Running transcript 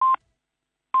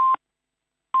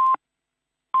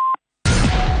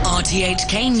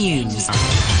RTHK News.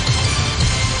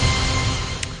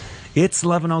 It's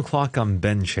 11 o'clock on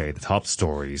Benche, the top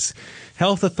stories.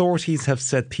 Health authorities have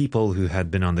said people who had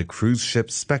been on the cruise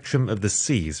ship Spectrum of the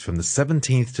Seas from the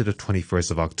 17th to the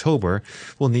 21st of October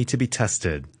will need to be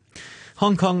tested.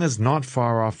 Hong Kong is not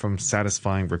far off from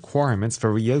satisfying requirements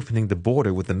for reopening the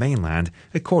border with the mainland,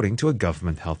 according to a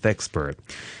government health expert.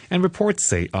 And reports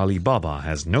say Alibaba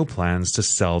has no plans to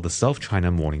sell the South China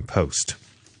Morning Post.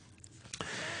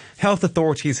 Health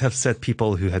authorities have said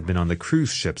people who had been on the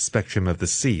cruise ship Spectrum of the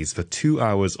Seas for 2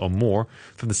 hours or more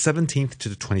from the 17th to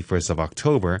the 21st of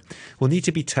October will need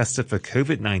to be tested for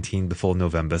COVID-19 before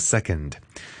November 2nd.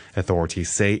 Authorities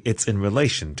say it's in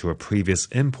relation to a previous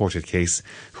imported case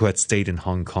who had stayed in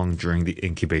Hong Kong during the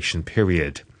incubation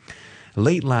period.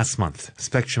 Late last month,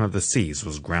 Spectrum of the Seas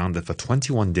was grounded for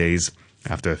 21 days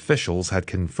after officials had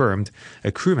confirmed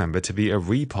a crew member to be a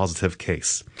re-positive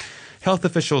case. Health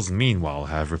officials, meanwhile,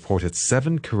 have reported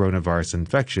 7 coronavirus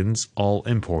infections, all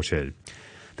imported.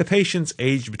 The patients,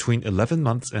 aged between 11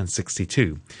 months and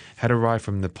 62, had arrived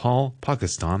from Nepal,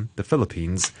 Pakistan, the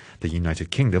Philippines, the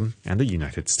United Kingdom, and the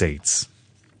United States.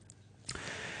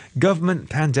 Government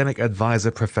Pandemic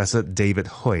Advisor Professor David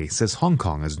Hui says Hong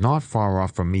Kong is not far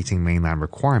off from meeting mainland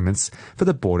requirements for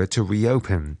the border to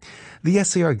reopen. The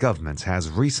SAR government has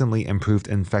recently improved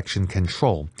infection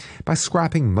control by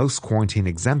scrapping most quarantine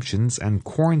exemptions and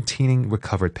quarantining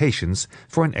recovered patients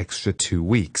for an extra 2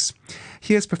 weeks.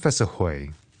 Here's Professor Hui.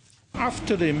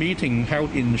 After the meeting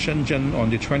held in Shenzhen on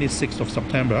the 26th of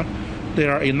September,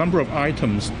 there are a number of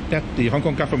items that the Hong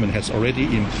Kong government has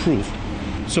already improved.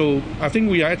 So I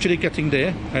think we are actually getting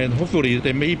there, and hopefully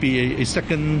there may be a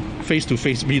second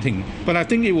face-to-face meeting. But I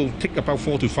think it will take about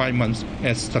 4 to 5 months,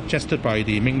 as suggested by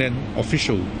the mainland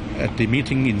official at the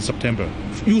meeting in September.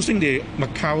 Using the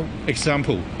Macau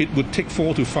example, it would take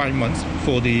 4 to 5 months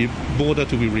for the border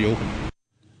to be reopened.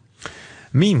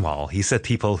 Meanwhile, he said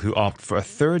people who opt for a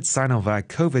third Sinovac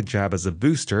COVID jab as a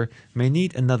booster may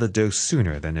need another dose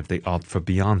sooner than if they opt for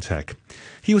BioNTech.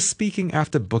 He was speaking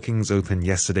after bookings opened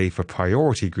yesterday for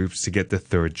priority groups to get the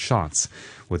third shots,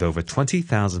 with over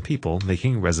 20,000 people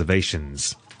making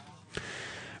reservations.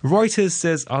 Reuters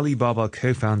says Alibaba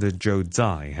co-founder Joe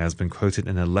Tsai has been quoted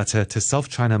in a letter to South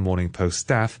China Morning Post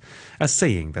staff as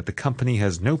saying that the company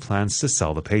has no plans to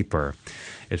sell the paper.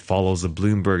 It follows a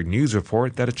Bloomberg News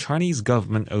report that a Chinese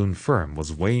government-owned firm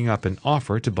was weighing up an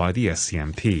offer to buy the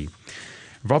SCMP.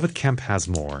 Robert Kemp has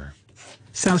more.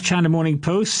 South China Morning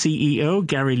Post CEO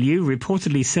Gary Liu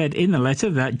reportedly said in the letter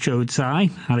that Joe Tsai,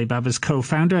 Alibaba's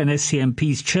co-founder and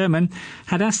SCMP's chairman,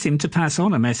 had asked him to pass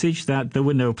on a message that there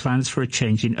were no plans for a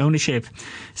change in ownership.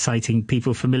 Citing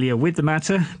people familiar with the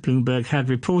matter, Bloomberg had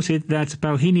reported that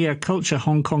Bauhinia Culture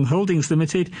Hong Kong Holdings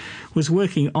Limited was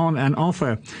working on an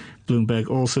offer. Bloomberg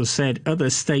also said other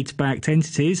state-backed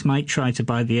entities might try to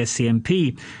buy the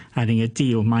SCMP, adding a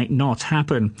deal might not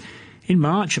happen. In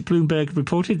March, Bloomberg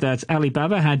reported that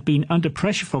Alibaba had been under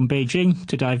pressure from Beijing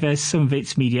to divest some of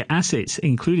its media assets,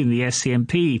 including the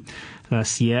SCMP.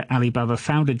 Last year, Alibaba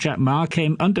founder Jack Ma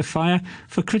came under fire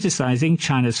for criticizing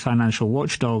China's financial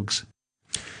watchdogs.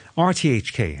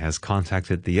 RTHK has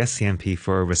contacted the SCMP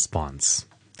for a response.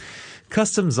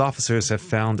 Customs officers have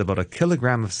found about 1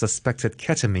 kilogram of suspected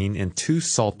ketamine in 2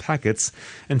 salt packets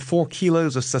and 4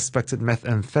 kilos of suspected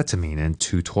methamphetamine in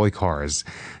 2 toy cars.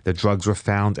 The drugs were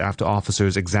found after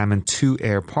officers examined 2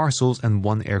 air parcels and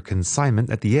 1 air consignment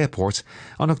at the airport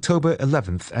on October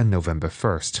 11th and November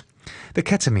 1st. The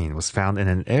ketamine was found in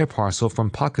an air parcel from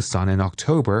Pakistan in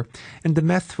October, and the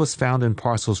meth was found in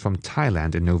parcels from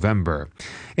Thailand in November.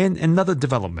 In another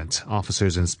development,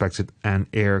 officers inspected an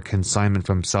air consignment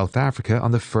from South Africa on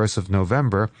the 1st of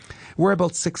November, where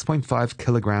about 6.5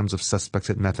 kilograms of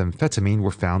suspected methamphetamine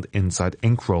were found inside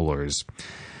ink rollers.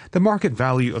 The market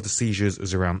value of the seizures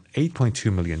is around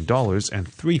 $8.2 million, and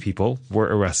 3 people were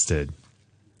arrested.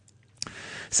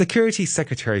 Security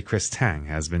Secretary Chris Tang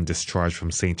has been discharged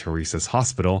from St. Teresa's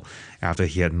Hospital after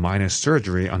he had minor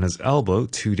surgery on his elbow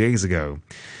 2 days ago.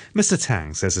 Mr.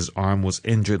 Tang says his arm was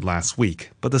injured last week,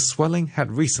 but the swelling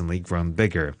had recently grown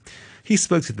bigger. He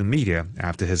spoke to the media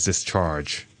after his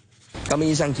discharge. The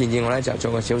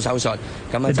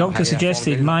doctor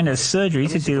suggested minor surgery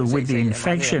to deal with the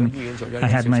infection. I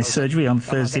had my surgery on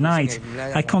Thursday night.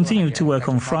 I continued to work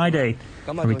on Friday.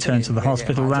 I returned to the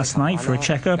hospital last night for a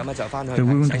checkup. The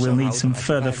wound will need some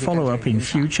further follow-up in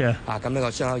future.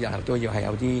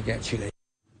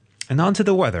 And on to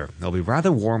the weather. It'll be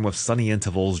rather warm with sunny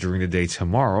intervals during the day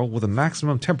tomorrow with a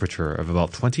maximum temperature of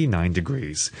about 29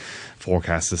 degrees.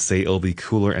 Forecasters say it'll be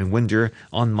cooler and windier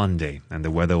on Monday, and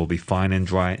the weather will be fine and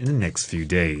dry in the next few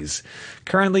days.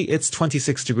 Currently, it's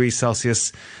 26 degrees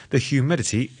Celsius, the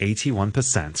humidity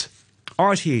 81%.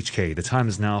 RTHK, the time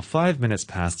is now 5 minutes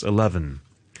past 11.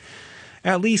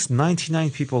 At least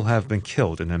 99 people have been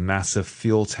killed in a massive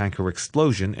fuel tanker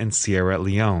explosion in Sierra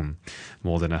Leone.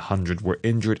 More than 100 were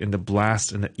injured in the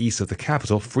blast in the east of the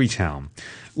capital, Freetown.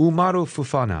 Umaru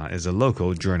Fufana is a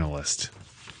local journalist.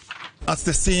 At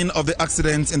the scene of the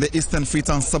accident in the eastern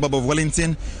Freetown suburb of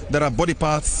Wellington, there are body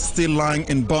parts still lying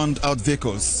in burned-out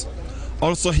vehicles.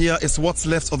 Also here is what's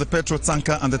left of the petrol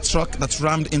tanker and the truck that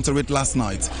rammed into it last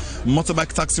night.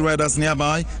 Motorbike taxi riders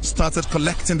nearby started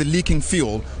collecting the leaking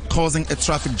fuel, causing a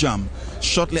traffic jam.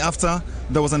 Shortly after,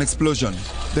 there was an explosion.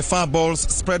 The fireballs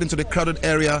spread into the crowded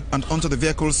area and onto the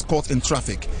vehicles caught in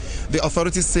traffic. The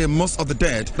authorities say most of the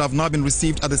dead have now been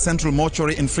received at the central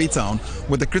mortuary in Freetown,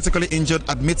 with the critically injured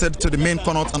admitted to the main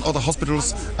Connaught and other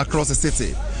hospitals across the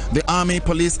city. The army,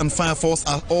 police and fire force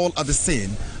are all at the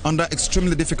scene under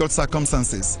extremely difficult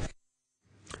circumstances.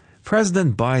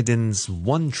 President Biden's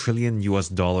 $1 trillion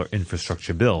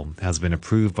infrastructure bill has been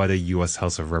approved by the U.S.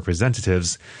 House of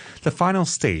Representatives, the final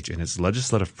stage in its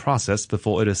legislative process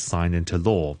before it is signed into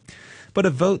law. But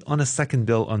a vote on a second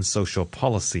bill on social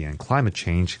policy and climate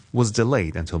change was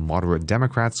delayed until moderate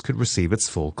Democrats could receive its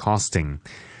full costing.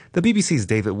 The BBC's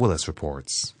David Willis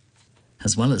reports.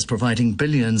 As well as providing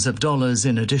billions of dollars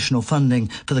in additional funding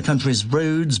for the country's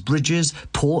roads, bridges,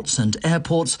 ports and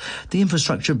airports, the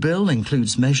infrastructure bill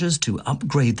includes measures to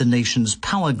upgrade the nation's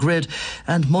power grid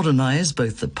and modernise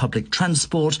both the public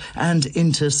transport and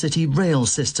intercity rail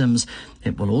systems.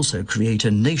 It will also create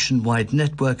a nationwide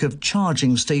network of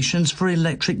charging stations for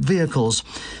electric vehicles.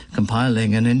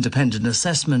 Compiling an independent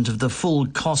assessment of the full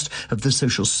cost of the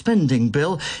social spending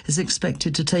bill is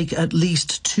expected to take at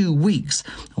least 2 weeks,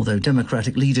 although Democratic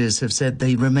leaders have said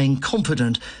they remain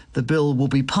confident the bill will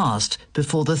be passed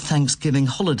before the Thanksgiving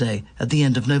holiday at the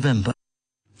end of November.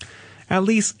 At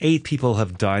least 8 people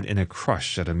have died in a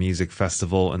crush at a music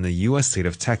festival in the U.S. state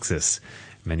of Texas.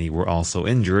 Many were also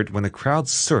injured when the crowd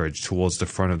surged towards the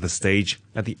front of the stage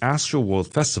at the Astroworld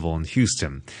Festival in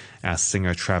Houston as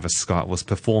singer Travis Scott was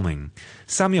performing.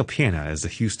 Samuel Piena is the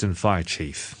Houston fire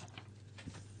chief.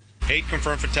 8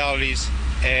 confirmed fatalities,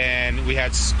 and we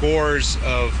had scores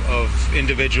of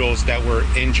individuals that were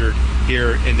injured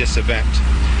here in this event.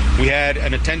 We had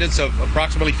an attendance of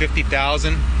approximately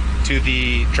 50,000 to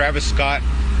the Travis Scott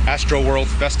Astroworld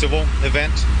Festival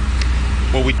event.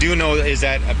 What we do know is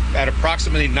that at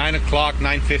approximately 9 o'clock,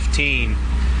 9:15,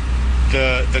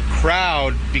 the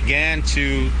crowd began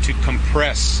to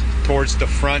compress towards the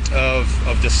front of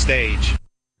the stage.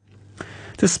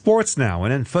 To sports now,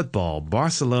 and in football,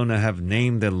 Barcelona have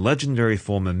named the legendary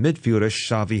former midfielder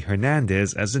Xavi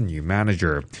Hernandez as the new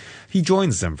manager. He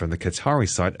joins them from the Qatari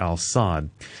side Al Sadd.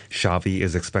 Xavi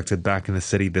is expected back in the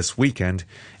city this weekend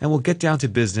and will get down to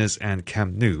business and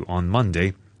Camp Nou on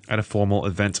Monday at a formal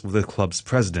event with the club's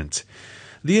president.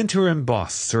 The interim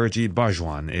boss, Sergi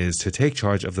Barjuan, is to take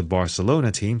charge of the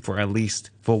Barcelona team for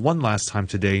one last time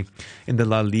today in the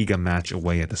La Liga match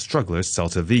away at the strugglers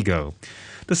Celta Vigo.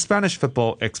 The Spanish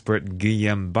football expert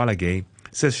Guillem Balaguer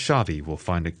says Xavi will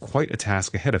find quite a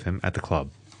task ahead of him at the club.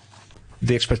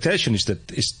 The expectation is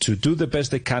to do the best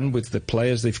they can with the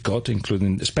players they've got,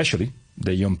 including especially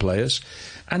the young players,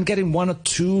 and getting 1 or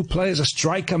 2 players, a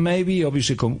striker maybe.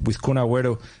 Obviously, with Kun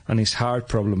Agüero and his heart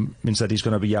problem means that he's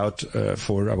going to be out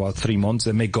for about 3 months.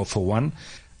 They may go for 1,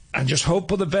 and just hope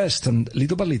for the best and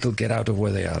little by little get out of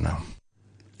where they are now.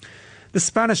 The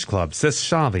Spanish club says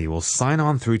Xavi will sign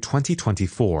on through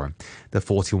 2024. The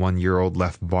 41-year-old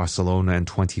left Barcelona in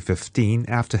 2015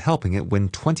 after helping it win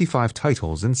 25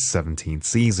 titles in 17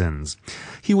 seasons.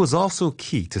 He was also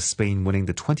key to Spain winning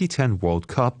the 2010 World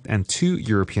Cup and 2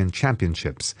 European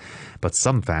Championships. But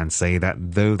some fans say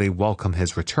that though they welcome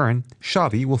his return,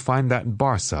 Xavi will find that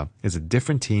Barca is a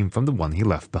different team from the one he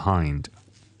left behind.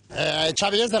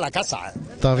 Xavi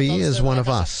is one of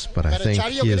us, but I think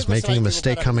he is making a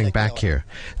mistake coming back here.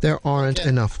 There aren't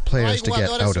enough players to get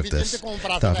out of this.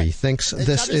 Xavi thinks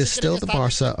this is still the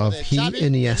Barca of he,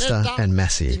 Iniesta and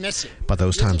Messi, but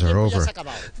those times are over.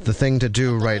 The thing to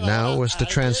do right now is to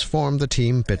transform the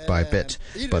team bit by bit,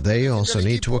 but they also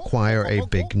need to acquire a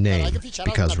big name,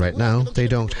 because right now they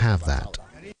don't have that.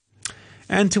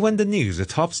 And to end the news, the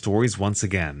top stories once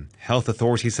again. Health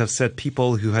authorities have said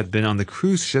people who had been on the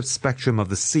cruise ship Spectrum of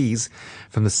the Seas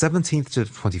from the 17th to the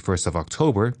 21st of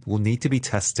October will need to be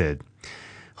tested.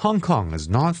 Hong Kong is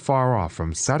not far off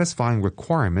from satisfying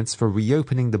requirements for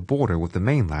reopening the border with the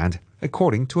mainland,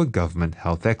 according to a government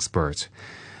health expert.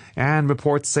 And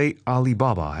reports say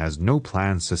Alibaba has no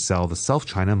plans to sell the South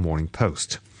China Morning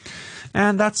Post.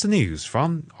 And that's the news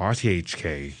from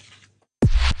RTHK.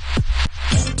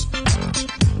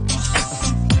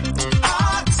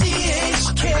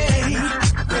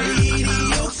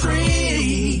 Radio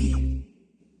 3.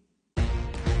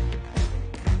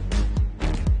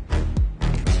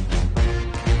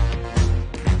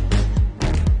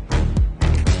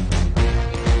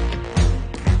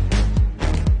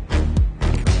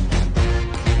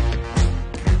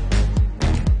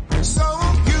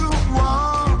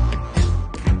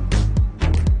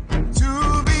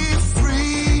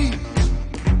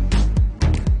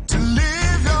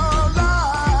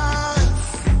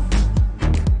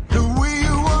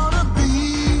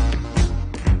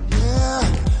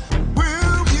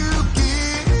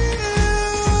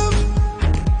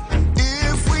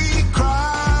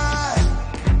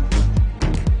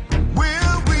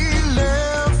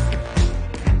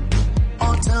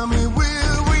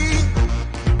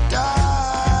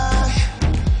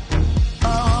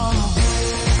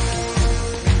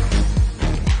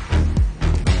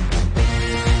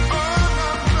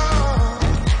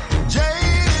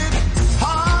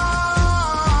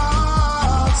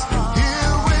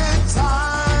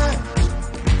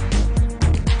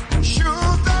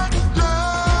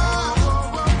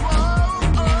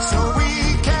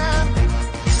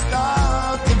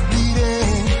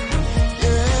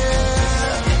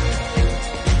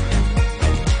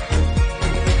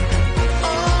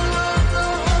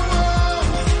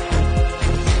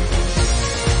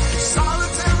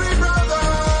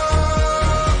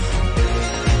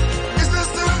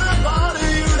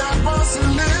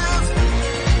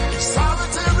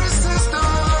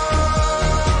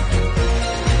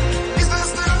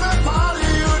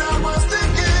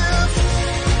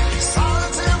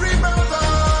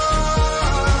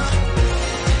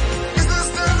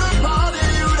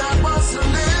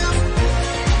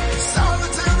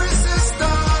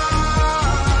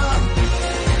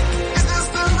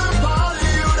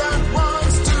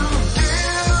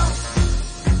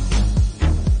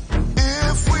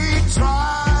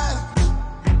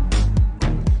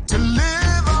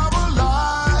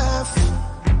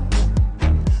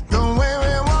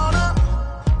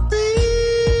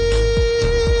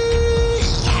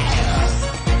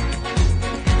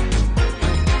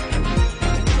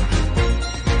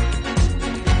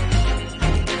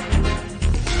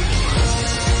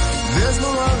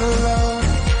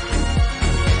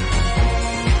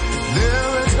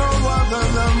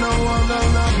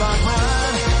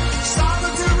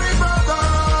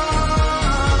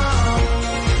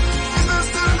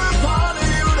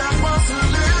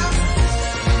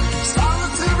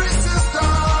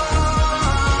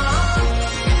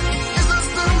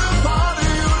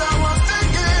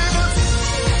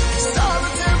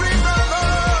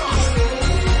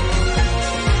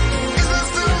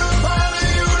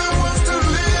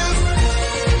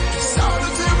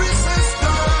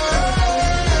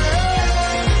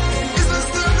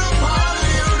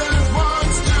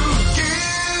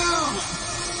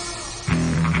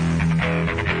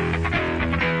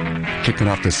 Kicking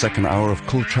off the second hour of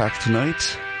Cool Tracks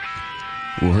tonight,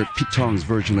 we heard Pete Tong's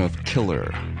version of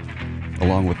Killer,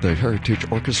 along with the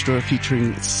Heritage Orchestra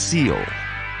featuring Seal.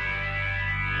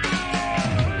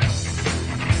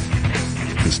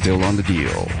 And still on the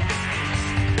deal,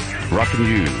 Rockin'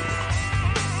 You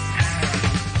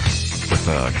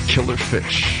with Killer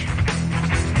Fish.